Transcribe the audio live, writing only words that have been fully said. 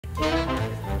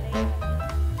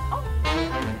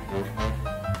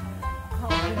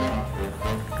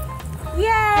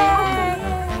Yay!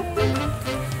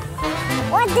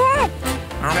 What's that?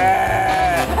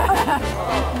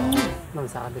 Ma'am,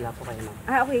 sa kabila po kayo, ma'am.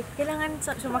 Okay. Kailangan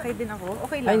sumakay din ako?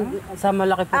 Okay lang? Ay, sa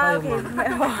malaki po kayo, okay. ma'am.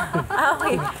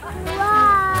 Okay.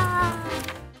 Wow!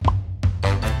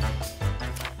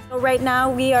 So right now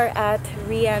we are at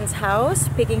Rian's house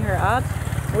picking her up.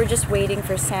 We're just waiting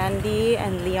for Sandy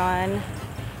and Leon,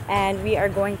 and we are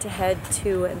going to head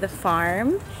to the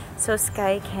farm so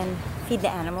Skye can feed the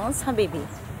animals. Huh, baby?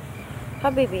 Huh,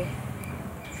 baby?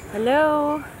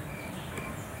 Hello?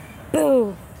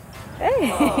 Boo!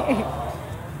 Hey!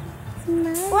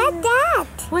 What's that?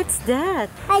 What's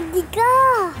that? I did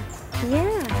go.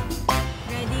 Yeah.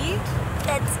 Ready?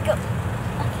 Let's go.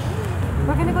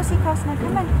 We're gonna go see Klaus now.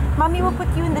 Come on. Mommy will put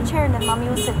you in the chair and then Mommy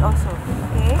will sit also.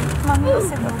 Okay? Mommy will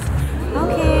sit also.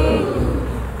 Okay.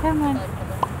 Come on.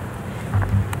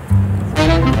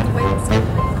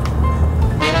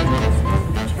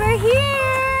 We're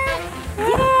here!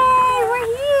 Yay! We're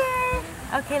here!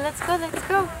 Okay, let's go, let's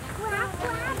go.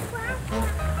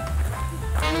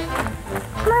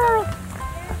 Mom.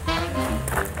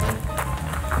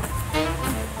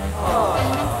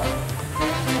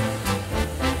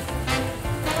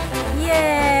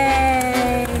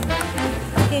 Yay!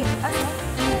 Okay.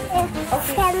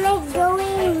 Can I go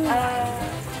in?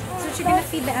 So you're gonna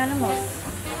feed the animals.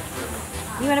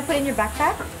 You wanna put it in your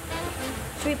backpack?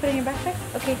 Should we put it in your backpack?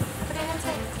 Okay. Put it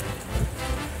inside.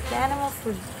 The animal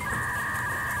food.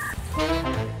 Go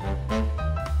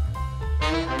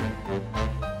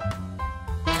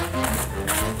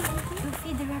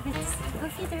feed the rabbits. Go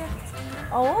feed the rabbits.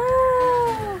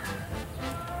 Oh!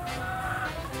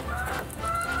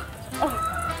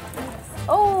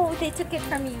 Oh, they took it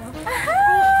from you.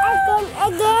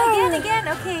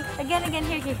 Again. Okay. Again.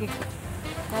 Here.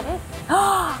 Got it?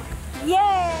 Oh!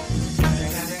 Yay!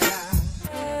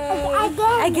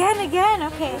 Again.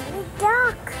 Okay.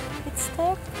 Duck. It's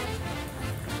stuck.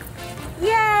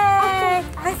 Yay!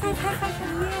 High five.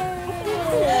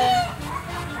 Yay!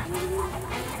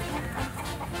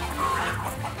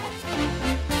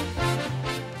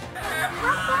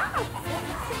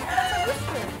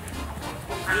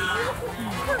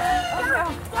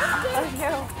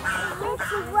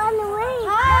 Let's run away.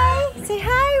 Hi! Say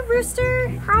hi, Rooster!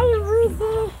 Hi,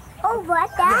 Ruthie. Oh,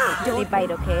 what's that? They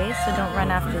bite, okay? So don't run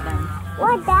after them.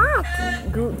 What's that?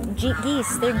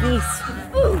 Geese. They're geese.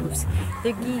 Oops.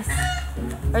 They're geese.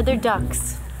 Or they're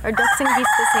ducks. Or ducks and geese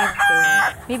the same thing.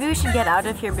 Maybe we should get out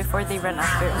of here before they run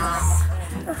after us.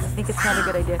 I think it's not a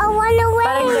good idea. I run away.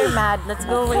 Parang they're mad. Let's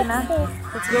go away na.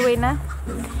 Let's go away na.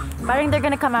 Parang they're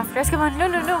gonna come after us. Come on. No.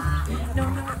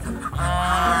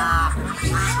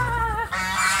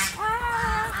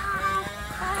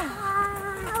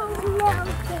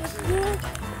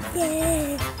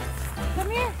 Come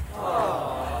here.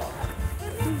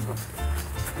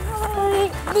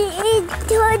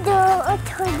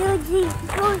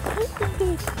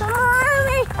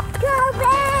 Go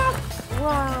back.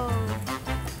 Whoa.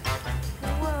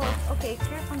 Okay,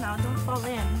 careful now. Don't fall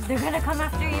in. They're gonna come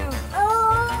after you. Oh.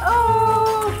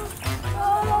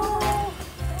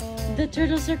 The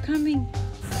turtles are coming.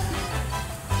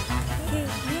 Okay,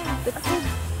 yeah. The food.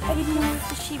 I didn't know it's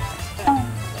the sheep.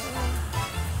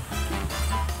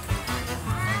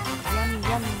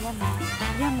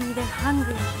 Yummy. They're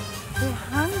hungry. So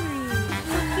cute.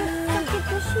 Look at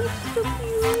the sheep. So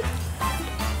cute.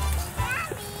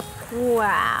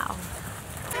 Wow.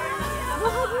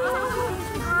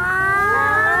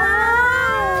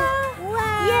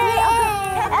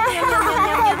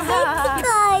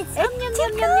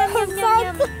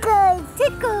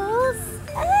 Tickles.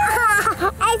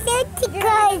 I said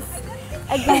tickles.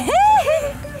 Again.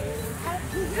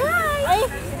 Hi.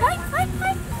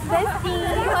 Bestie.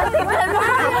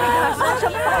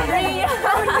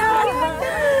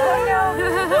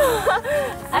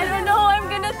 I don't know who I'm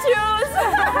gonna choose. I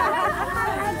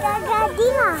got an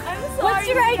idea. What's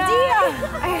your idea?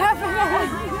 I have an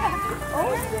idea.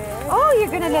 Oh,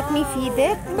 you're gonna let me feed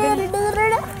it?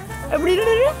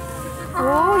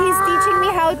 Oh, he's teaching me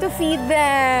how to feed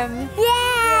them.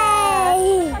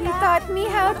 Yay! He taught me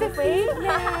how to feed them.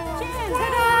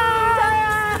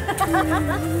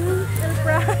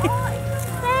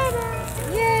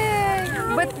 Yay!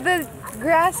 But the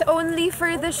grass only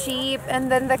for the sheep, and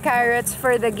then the carrots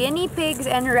for the guinea pigs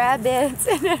and rabbits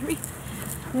and everything.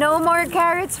 No more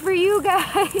carrots for you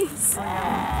guys.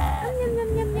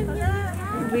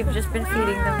 We've just been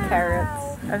feeding them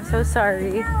carrots. I'm so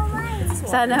sorry.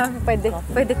 Sana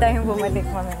pwede tayong bumalik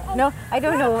mamaya. No, I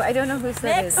don't know who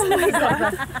said it.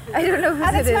 I don't know who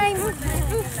said it.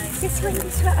 This one.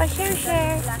 Oh,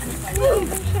 share.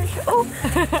 Oh!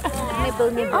 Nibble.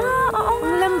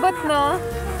 Ang lambot, no?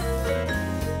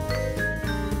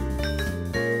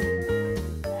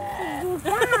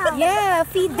 Yeah,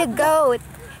 feed the goat.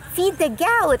 Feed the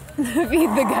goat.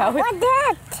 Feed the goat. What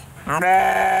that?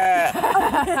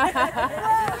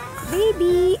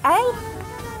 Baby, ay!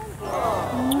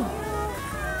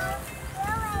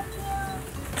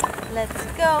 Let's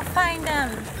go find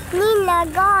them. Nina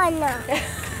gone.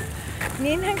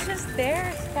 Nina's just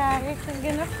there, Skye. She's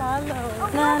gonna follow.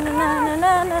 Na.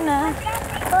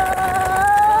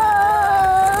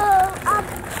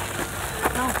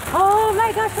 Oh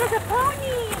my gosh, there's a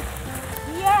pony!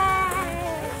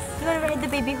 Yes! You wanna ride the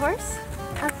baby horse?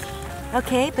 Okay.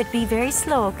 Okay, but be very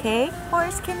slow, okay?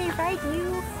 Horse, can we ride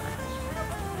you?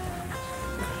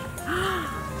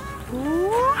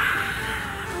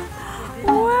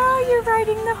 Wow, you're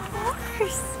riding the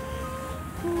horse!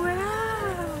 Wow!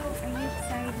 Are you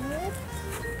excited?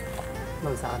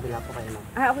 Ma'am, sa kabila po kayo,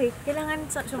 ma'am. Okay. Kailangan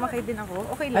sumakay din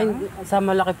ako? Okay Ay, lang? sa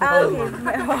malaki po kayo, Okay.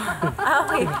 ma'am.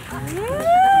 Okay.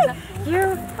 Yay!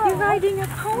 You're riding a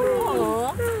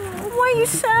pony. Why are you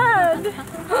sad?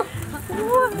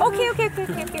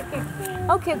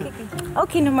 Okay.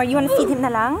 Okay, no more. You want to feed him na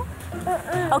lang?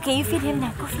 Okay, you feed him na.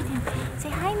 Go feed him.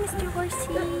 Say hi, Mr.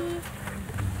 Horsey.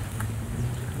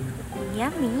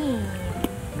 Yummy.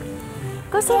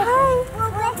 Go say hi.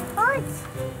 Horse.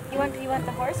 You want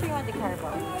the horse or you want the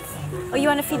carbo? Oh, you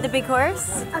want to feed the big horse?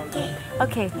 Okay.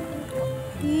 Okay.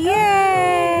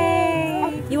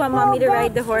 Yay! You want mommy to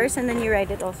ride the horse and then you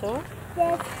ride it also?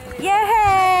 Yes.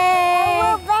 Yay!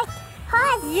 Horse.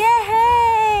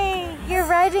 Yay! You're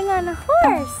riding on a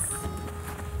horse.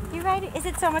 You riding? Is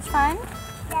it so much fun?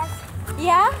 Yes.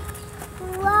 Yeah?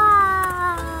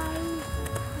 Wow.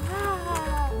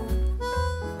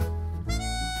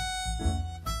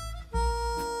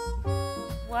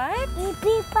 What?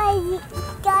 People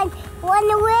can run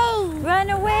away. Run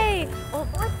away! Oh,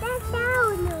 What's that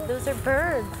sound? those are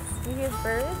birds. You hear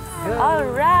birds? All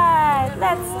right,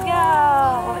 let's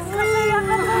go.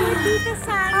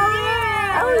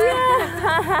 Oh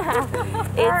yeah!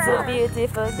 It's a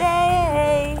beautiful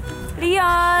day.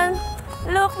 Leon,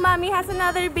 look, mommy has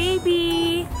another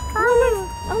baby. Come.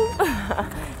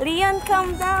 Leon,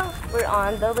 come down. We're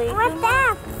on the way. What's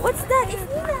that? What's that? It's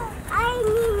Nina. Ay,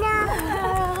 Nina.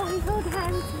 We hold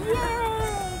hands.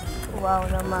 Yay! Wow,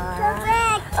 naman.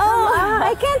 Correct. Oh,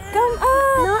 I can't come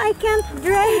up. No, I can't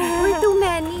drive. We're too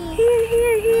many.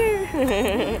 Here.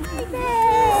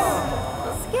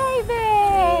 Skye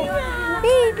baby.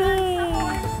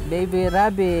 Baby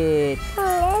rabbit. Oh,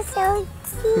 that's so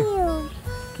cute.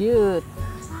 Cute.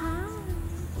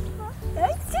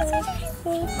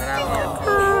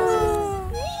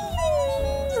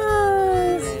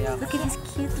 Look at his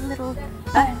cute little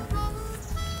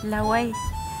laway.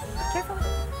 Careful.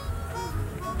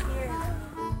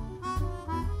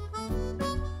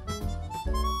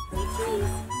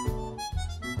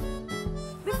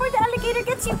 Before the alligator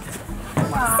gets you.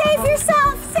 Save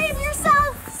yourself! Save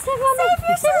yourself! Save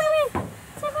yourself!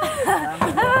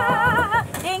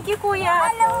 Thank you, Kuya.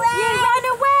 Run away! Yeah, run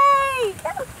away!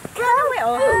 Run away!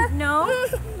 Oh, no?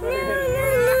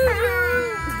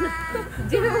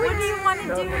 What do you want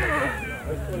to do?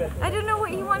 I don't know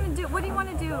what you want to do. What do you want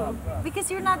to do? Because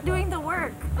you're not doing the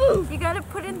work. You gotta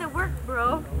put in the work,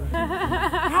 bro.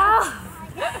 Help!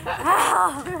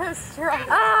 Help!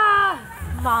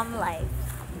 Mom life.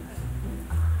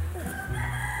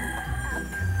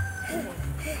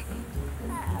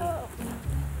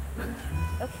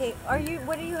 Okay,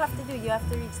 what do you have to do? You have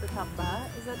to reach the top ba?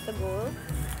 Is that the goal?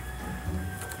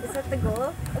 Is that the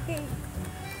goal? Okay.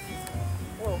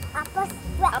 Whoa. Apos.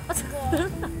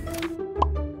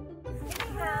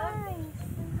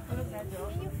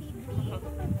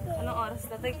 Anong oras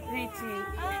na? Like, reach me.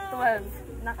 12.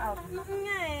 Knockout.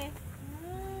 Nga eh.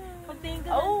 Pagtingin ka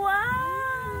oh,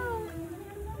 wow!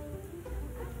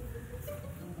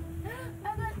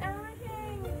 I got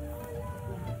everything!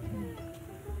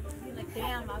 You're like,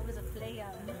 damn, I was a player.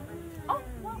 Oh,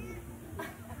 wow!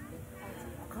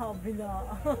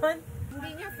 Kabilaan. Hindi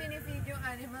niya finifeed yung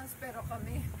animals, pero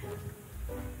kami.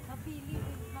 Mapili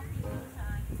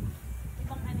sa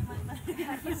ibang animal pa.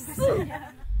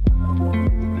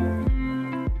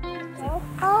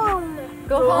 Home.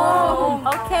 Go home!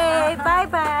 Okay,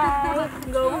 bye-bye!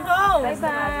 Go home!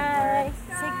 Bye-bye!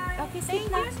 Okay, say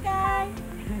na. Skye!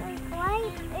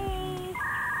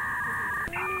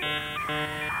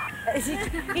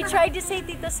 He tried to say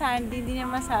Tito Sandy, hindi niya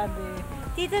masabi.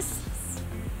 Tito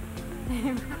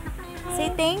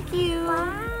Say thank you.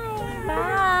 Bye.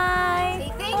 Bye.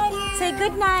 Say thank you. Say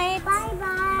good night. Bye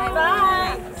bye.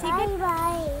 Bye-bye. Say Bye good.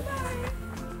 bye.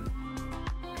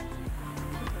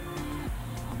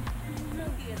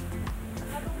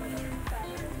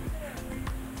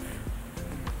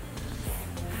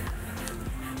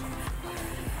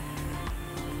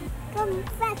 Come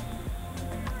back.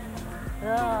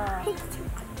 Oh.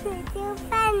 Too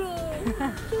funny.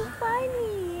 Too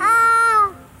funny.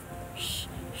 Ah. Shh,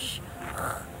 shh.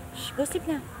 Shh. Go sleep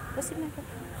na. Go sleep na.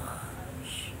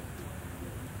 Shh.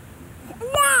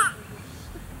 Nah.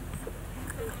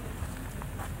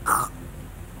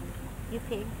 You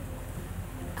pig.